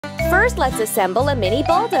First, let's assemble a mini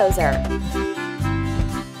bulldozer.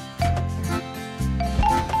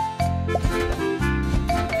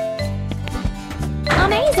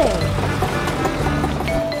 Amazing!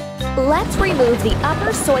 Let's remove the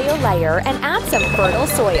upper soil layer and add some fertile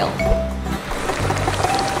soil.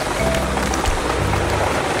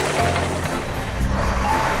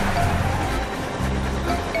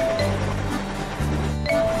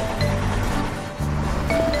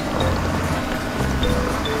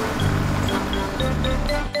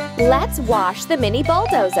 Let's wash the mini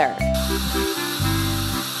bulldozer.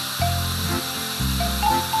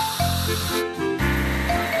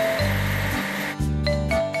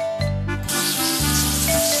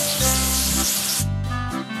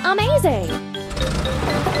 Amazing!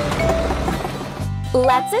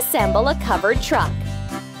 Let's assemble a covered truck.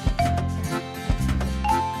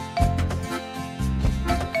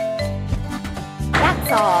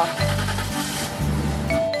 That's all.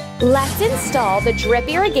 Let's install the drip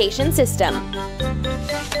irrigation system.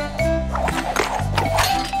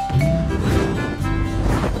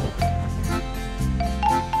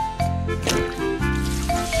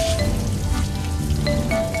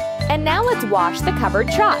 And now let's wash the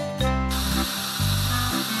covered truck.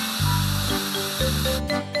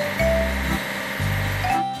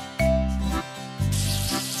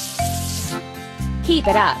 Keep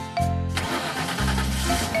it up.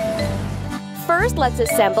 First, let's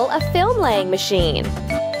assemble a film laying machine.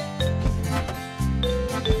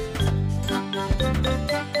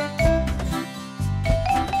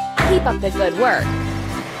 Keep up the good work.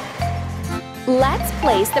 Let's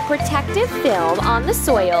place the protective film on the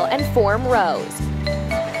soil and form rows.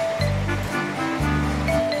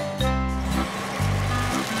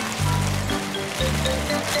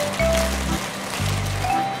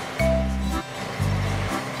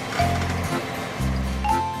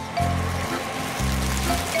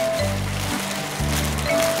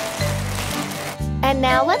 And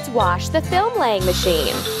now let's wash the film laying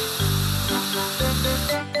machine.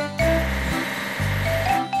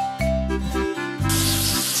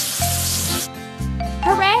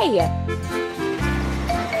 Hooray!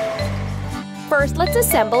 First, let's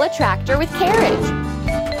assemble a tractor with carriage.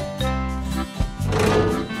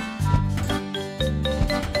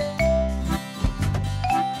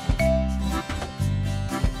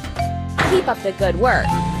 Keep up the good work.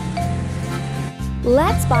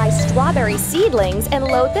 Let's buy strawberry seedlings and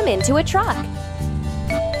load them into a truck.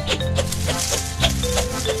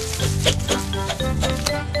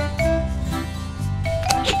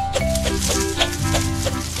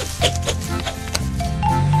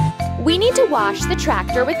 We need to wash the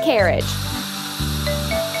tractor with carriage.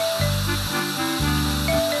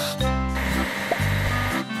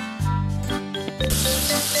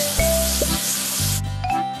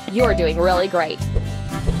 You're doing really great.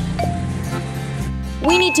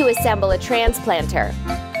 We need to assemble a transplanter.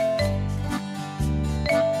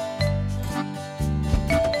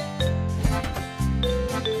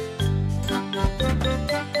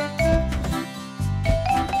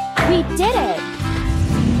 We did it!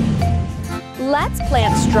 Let's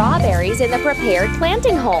plant strawberries in the prepared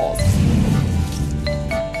planting holes.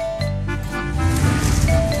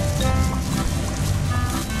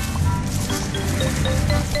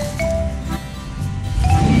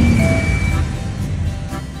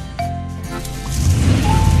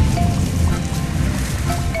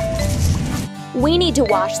 We need to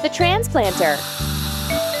wash the transplanter.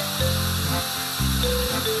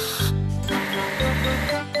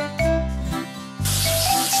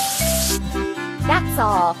 That's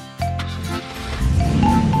all.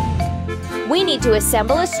 We need to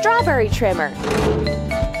assemble a strawberry trimmer.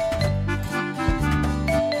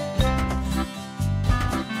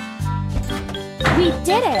 We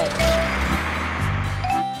did it!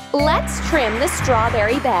 Let's trim the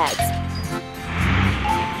strawberry beds.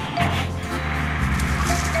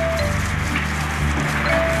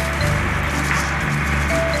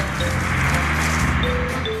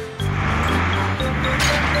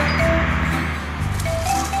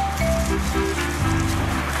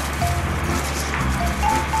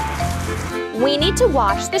 We need to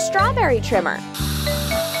wash the strawberry trimmer.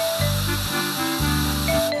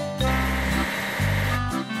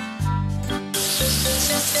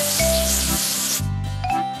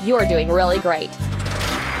 You're doing really great.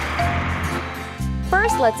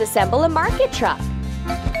 First, let's assemble a market truck.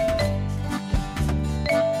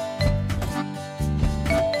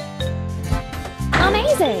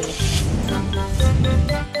 Amazing!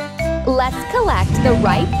 Let's collect the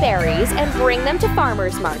ripe berries and bring them to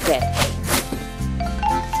farmers market.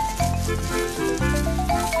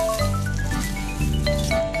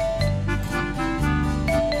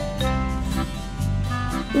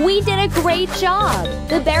 We did a great job!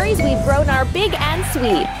 The berries we've grown are big and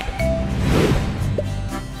sweet.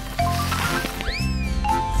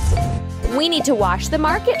 We need to wash the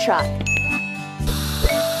market truck.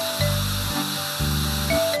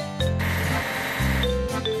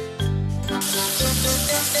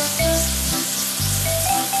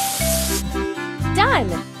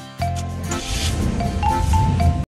 Done!